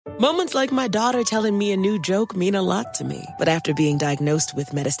Moments like my daughter telling me a new joke mean a lot to me. But after being diagnosed with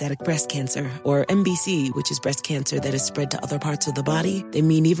metastatic breast cancer, or MBC, which is breast cancer that is spread to other parts of the body, they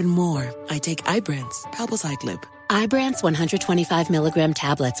mean even more. I take Ibrance, palbociclib. Ibrance 125 milligram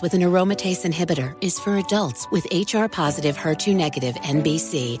tablets with an aromatase inhibitor is for adults with HR-positive, HER2-negative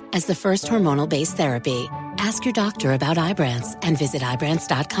MBC as the first hormonal-based therapy. Ask your doctor about Ibrance and visit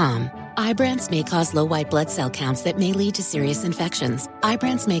Ibrance.com. Ibrance may cause low white blood cell counts that may lead to serious infections.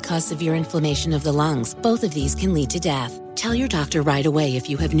 Ibrance may cause severe inflammation of the lungs. Both of these can lead to death. Tell your doctor right away if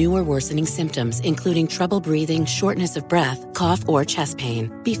you have new or worsening symptoms, including trouble breathing, shortness of breath, cough, or chest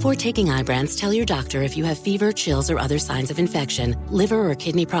pain. Before taking Ibrance, tell your doctor if you have fever, chills, or other signs of infection, liver or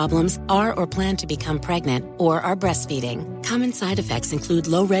kidney problems, are or plan to become pregnant, or are breastfeeding. Common side effects include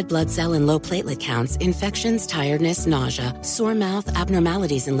low red blood cell and low platelet counts, infections, tiredness, nausea, sore mouth,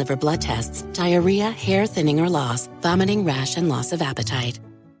 abnormalities in liver blood tests, diarrhea, hair thinning or loss, vomiting, rash, and loss of appetite.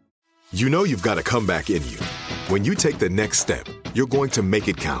 You know you've got a comeback in you. When you take the next step, you're going to make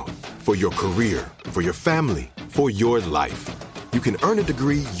it count. For your career, for your family, for your life. You can earn a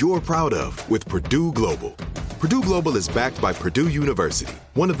degree you're proud of with Purdue Global. Purdue Global is backed by Purdue University,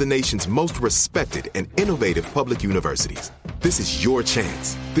 one of the nation's most respected and innovative public universities. This is your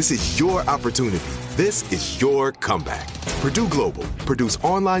chance. This is your opportunity. This is your comeback. Purdue Global, Purdue's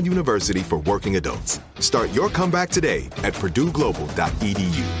online university for working adults. Start your comeback today at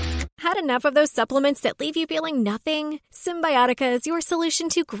purdueglobal.edu. Had enough of those supplements that leave you feeling nothing? Symbiotica is your solution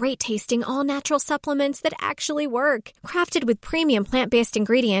to great-tasting, all-natural supplements that actually work. Crafted with premium plant-based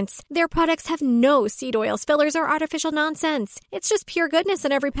ingredients, their products have no seed oils, fillers, or artificial nonsense. It's just pure goodness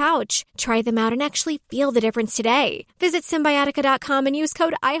in every pouch. Try them out and actually feel the difference today. Visit Symbiotica.com and use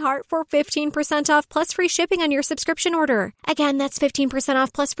code IHEART for 15% off plus free shipping on your subscription order. Again, that's 15%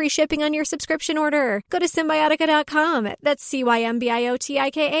 off plus free shipping on your subscription order. Go to Symbiotica.com. That's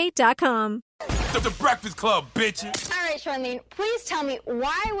Cymbiotika.com. The Breakfast Club, bitches. All right, Charlene, please tell me,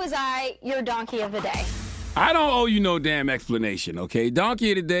 why was I your donkey of the day? I don't owe you no damn explanation, okay?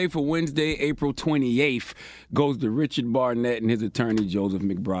 Donkey of the day for Wednesday, April 28th goes to Richard Barnett and his attorney, Joseph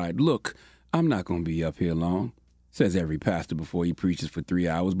McBride. Look, I'm not going to be up here long. Says every pastor before he preaches for 3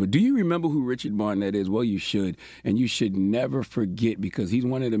 hours. But do you remember who Richard Barnett is? Well, you should. And you should never forget, because he's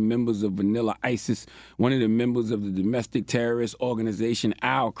one of the members of Vanilla ISIS, one of the members of the domestic terrorist organization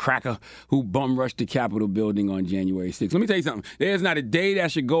Al Cracker, who bum-rushed the Capitol building on January 6th. Let me tell you something. There's not a day that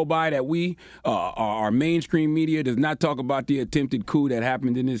should go by that our mainstream media does not talk about the attempted coup that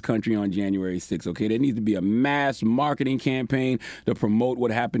happened in this country on January 6th, okay? There needs to be a mass marketing campaign to promote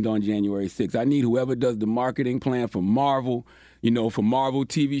what happened on January 6th. I need whoever does the marketing plan for Marvel, for Marvel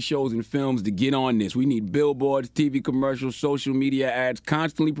TV shows and films to get on this. We need billboards, TV commercials, social media ads,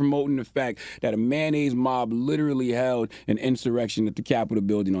 constantly promoting the fact that a mayonnaise mob literally held an insurrection at the Capitol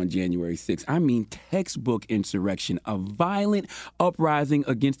building on January 6th. I mean, textbook insurrection, a violent uprising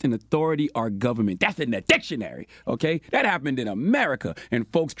against an authority or government. That's in the dictionary, okay? That happened in America,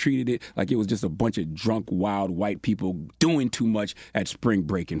 and folks treated it like it was just a bunch of drunk, wild white people doing too much at spring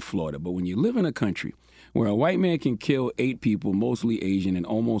break in Florida. But when you live in a country where a white man can kill 8 people, mostly Asian and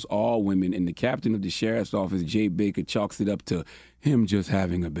almost all women, and the captain of the sheriff's office, Jay Baker, chalks it up to him just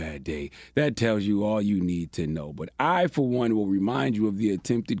having a bad day, that tells you all you need to know. But I, for one, will remind you of the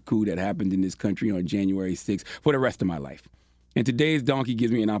attempted coup that happened in this country on January 6th for the rest of my life. And today's donkey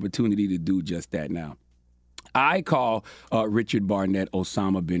gives me an opportunity to do just that now. I call Richard Barnett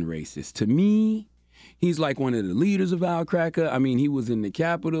Osama bin racist. To me, he's like one of the leaders of Al Cracker. I mean, he was in the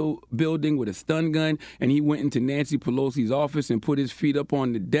Capitol building with a stun gun, and he went into Nancy Pelosi's office and put his feet up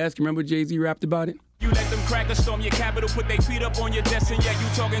on the desk. Remember Jay-Z rapped about it? You let them crackers storm your Capitol, put their feet up on your desk, and yet you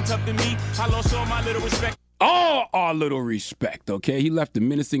talking tough to me. I lost all my little respect. All our little respect, okay? He left a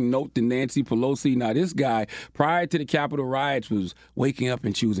menacing note to Nancy Pelosi. Now, this guy, prior to the Capitol riots, was waking up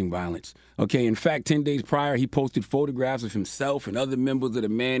and choosing violence, okay? In fact, 10 days prior, he posted photographs of himself and other members of the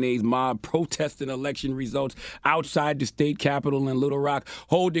mayonnaise mob protesting election results outside the state capitol in Little Rock,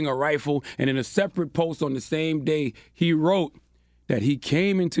 holding a rifle. And in a separate post on the same day, he wrote that he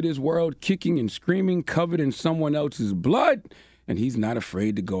came into this world kicking and screaming, covered in someone else's blood, and he's not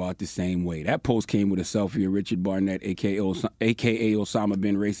afraid to go out the same way. That post came with a selfie of Richard Barnett, a.k.a. Osama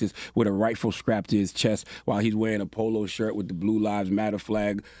bin racist, with a rifle strapped to his chest while he's wearing a polo shirt with the Blue Lives Matter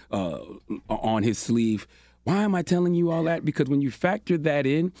flag on his sleeve. Why am I telling you all that? Because when you factor that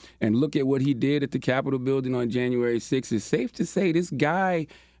in and look at what he did at the Capitol building on January 6th, it's safe to say this guy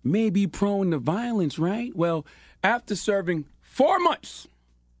may be prone to violence, right? Well, after serving 4 months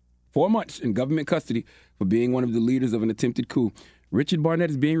in government custody for being one of the leaders of an attempted coup, Richard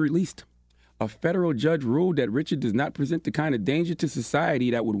Barnett is being released. a federal judge ruled that Richard does not present the kind of danger to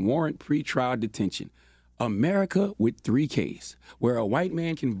society that would warrant pretrial detention. America with 3 Ks, where a white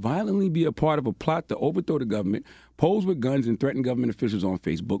man can violently be a part of a plot to overthrow the government, pose with guns and threaten government officials on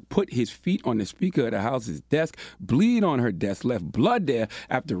Facebook, put his feet on the Speaker of the House's desk, bleed on her desk, left blood there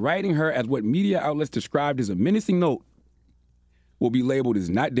after writing her as what media outlets described as a menacing note, will be labeled as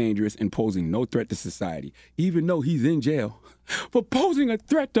not dangerous and posing no threat to society, even though he's in jail for posing a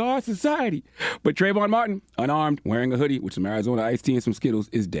threat to our society. But Trayvon Martin, unarmed, wearing a hoodie with some Arizona iced tea and some Skittles,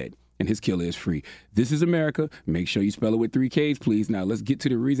 is dead. And his killer is free. This is America. Make sure you spell it with 3 Ks, please. Now, let's get to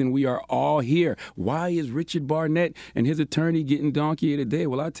the reason we are all here. Why is Richard Barnett and his attorney getting donkey today?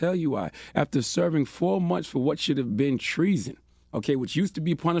 Well, I'll tell you why. After serving 4 months for what should have been treason, okay, which used to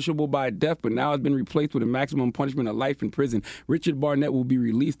be punishable by death, but now has been replaced with a maximum punishment of life in prison, Richard Barnett will be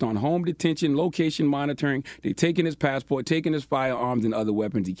released on home detention, location monitoring. They're taking his passport, taking his firearms and other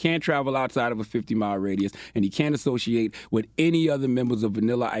weapons. He can't travel outside of a 50-mile radius, and he can't associate with any other members of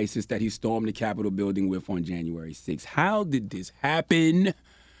Vanilla ISIS that he stormed the Capitol building with on January 6th. How did this happen?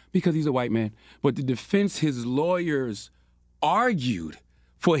 Because he's a white man. But the defense, his lawyers argued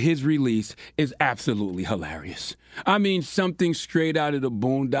for his release is absolutely hilarious. I mean, something straight out of the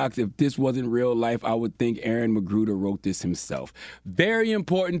Boondocks. If this wasn't real life, I would think Aaron Magruder wrote this himself. Very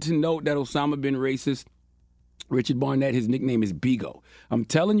important to note that Osama bin racist. Richard Barnett, his nickname is Bigo. I'm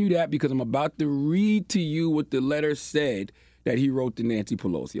telling you that because I'm about to read to you what the letter said that he wrote to Nancy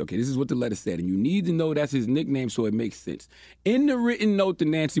Pelosi. Okay, this is what the letter said, and you need to know that's his nickname so it makes sense. In the written note to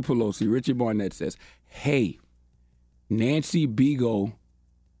Nancy Pelosi, Richard Barnett says, "Hey, Nancy Bigo.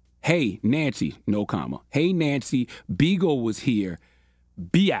 Hey, Nancy, no comma. Hey, Nancy, Bigo was here.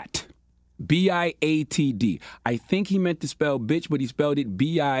 Biat. B-I-A-T-D. I think he meant to spell bitch, but he spelled it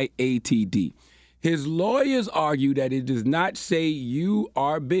B-I-A-T-D. His lawyers argue that it does not say you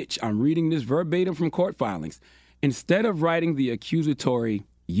are bitch. I'm reading this verbatim from court filings. Instead of writing the accusatory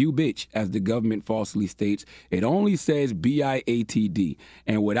you bitch, as the government falsely states, it only says B-I-A-T-D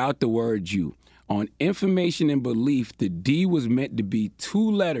and without the word you. On information and belief, the D was meant to be 2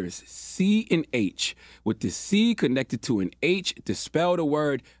 letters, C and H, with the C connected to an H to spell the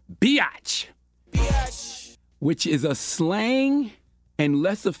word biatch, which is a slang and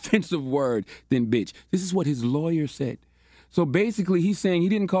less offensive word than bitch. This is what his lawyer said. So basically, he's saying he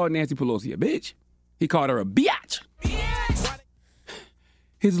didn't call Nancy Pelosi a bitch. He called her a biatch.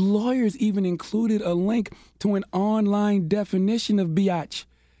 His lawyers even included a link to an online definition of biatch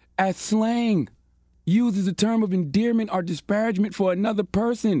as slang, used as a term of endearment or disparagement for another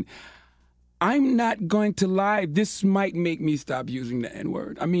person. I'm not going to lie, this might make me stop using the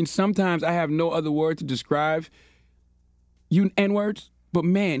N-word. I mean, sometimes I have no other word to describe you N-words, but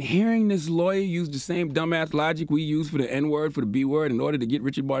man, hearing this lawyer use the same dumbass logic we use for the N-word, for the B-word, in order to get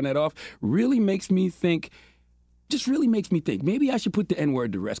Richard Barnett off, really makes me think, maybe I should put the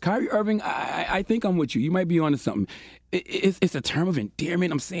N-word to rest. Kyrie Irving, I think I'm with you. You might be onto something. It's a term of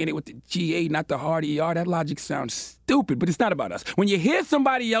endearment. I'm saying it with the G-A, not the hard E-R. That logic sounds stupid, but it's not about us. When you hear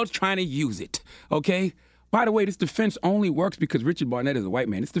somebody else trying to use it, okay? By the way, this defense only works because Richard Barnett is a white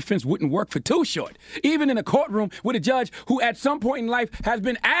man. This defense wouldn't work for Too Short. Even in a courtroom with a judge who at some point in life has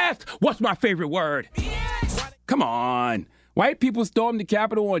been asked, what's my favorite word? Come on. White people stormed the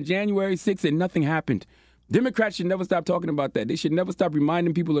Capitol on January 6th and nothing happened. Democrats should never stop talking about that. They should never stop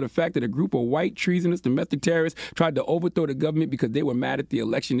reminding people of the fact that a group of white, treasonous, domestic terrorists tried to overthrow the government because they were mad at the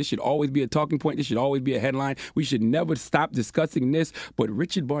election. This should always be a talking point. This should always be a headline. We should never stop discussing this. But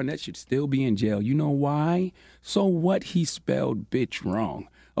Richard Barnett should still be in jail. You know why? So what? He spelled bitch wrong.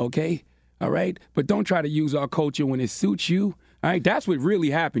 Okay? All right? But don't try to use our culture when it suits you. All right, that's what really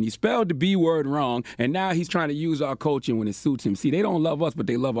happened. He spelled the B word wrong, and now he's trying to use our culture when it suits him. See, they don't love us, but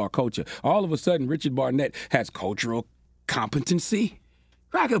they love our culture. All of a sudden, Richard Barnett has cultural competency?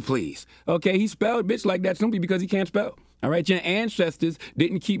 Cracker, please. Okay, he spelled bitch like that simply because he can't spell. All right, your ancestors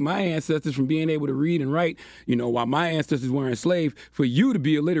didn't keep my ancestors from being able to read and write, while my ancestors were enslaved, for you to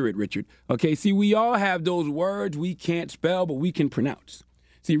be illiterate, Richard. Okay, see, we all have those words we can't spell, but we can pronounce.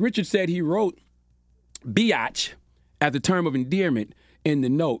 See, Richard said he wrote biatch as a term of endearment in the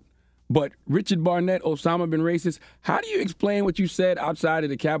note. But Richard Barnett, Osama bin racist, how do you explain what you said outside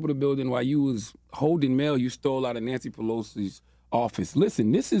of the Capitol building while you was holding mail you stole out of Nancy Pelosi's office?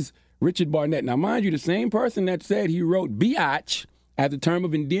 Listen, this is Richard Barnett. Now, mind you, the same person that said he wrote biatch as a term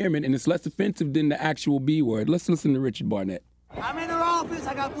of endearment and it's less offensive than the actual B word. Let's listen to Richard Barnett. I'm in her office.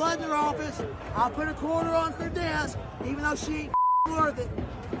 I got blood in her office. I'll put a quarter on her desk, even though she ain't worth it.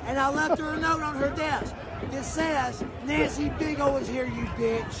 And I left her a note on her desk. It says, Nancy Bigo is here, you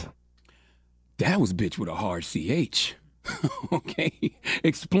bitch. That was bitch with a hard CH. Okay?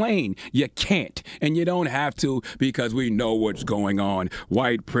 Explain. You can't. And you don't have to because we know what's going on.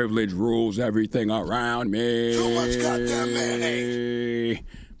 White privilege rules everything around me. Too much goddamn mayonnaise.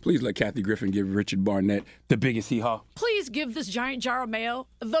 Please let Kathy Griffin give Richard Barnett the biggest hee-haw. Please give this giant jar of mayo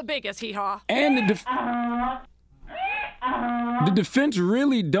the biggest hee-haw. And the defense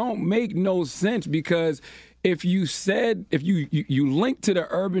really don't make no sense because if you link to the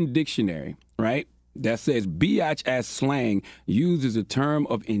Urban Dictionary, right, that says biatch as slang used as a term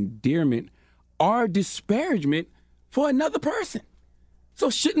of endearment or disparagement for another person.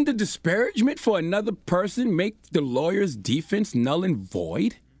 So shouldn't the disparagement for another person make the lawyer's defense null and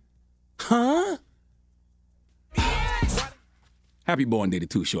void? Huh? Happy born day to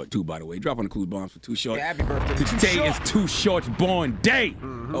Too Short, too, by the way. Drop on the clues bombs for Too Short. Yeah, happy birthday. Today is Too Short's born day,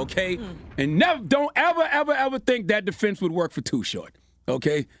 okay? And don't ever think that defense would work for Too Short,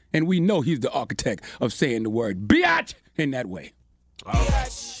 okay? And we know he's the architect of saying the word biatch in that way.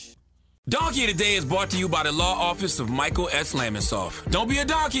 Donkey of the Day is brought to you by the law office of Michael S. Lamonsoff. Don't be a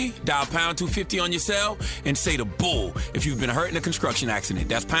donkey. Dial pound 250 on your cell and say the bull if you've been hurt in a construction accident.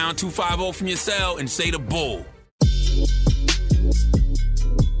 That's pound 250 from your cell and say the bull.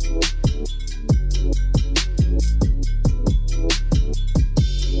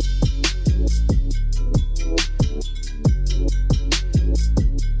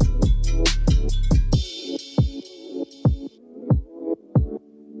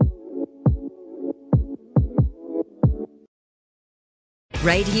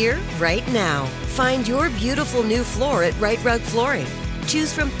 Right here, right now. Find your beautiful new floor at Right Rug Flooring.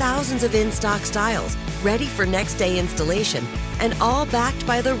 Choose from thousands of in-stock styles, ready for next day installation, and all backed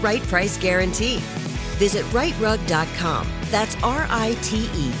by the right price guarantee. Visit rightrug.com. That's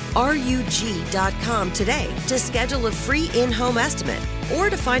RITERUG.com today to schedule a free in-home estimate or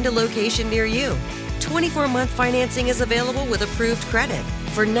to find a location near you. 24-month financing is available with approved credit.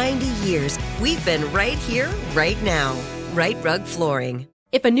 For 90 years, we've been right here, right now. Right Rug Flooring.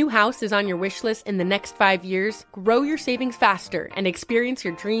 If a new house is on your wish list in the next 5 years, grow your savings faster and experience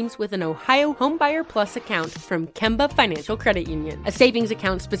your dreams with an Ohio Homebuyer Plus account from Kemba Financial Credit Union. A savings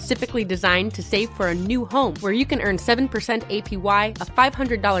account specifically designed to save for a new home where you can earn 7% APY,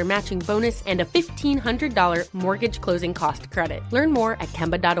 a $500 matching bonus, and a $1,500 mortgage closing cost credit. Learn more at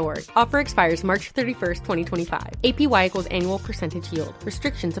Kemba.org. Offer expires March 31st, 2025. APY equals annual percentage yield.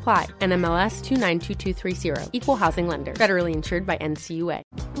 Restrictions apply. NMLS 292230. Equal housing lender. Federally insured by NCUA.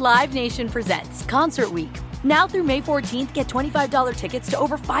 Live Nation presents Concert Week. Now through May 14th, get $25 tickets to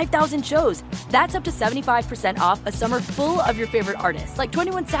over 5,000 shows. That's up to 75% off a summer full of your favorite artists like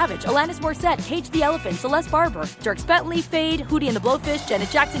 21 Savage, Alanis Morissette, Cage the Elephant, Celeste Barber, Dierks Bentley, Fade, Hootie and the Blowfish,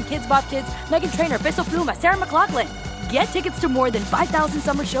 Janet Jackson, Kids Bop Kids, Meghan Trainor, Peso Pluma, Sarah McLachlan. Get tickets to more than 5,000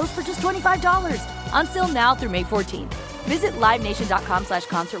 summer shows for just $25. Until now through May 14th. Visit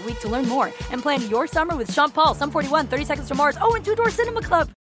LiveNation.com/Concert Week to learn more and plan your summer with Sean Paul, Sum 41, 30 Seconds to Mars, and Two Door Cinema Club.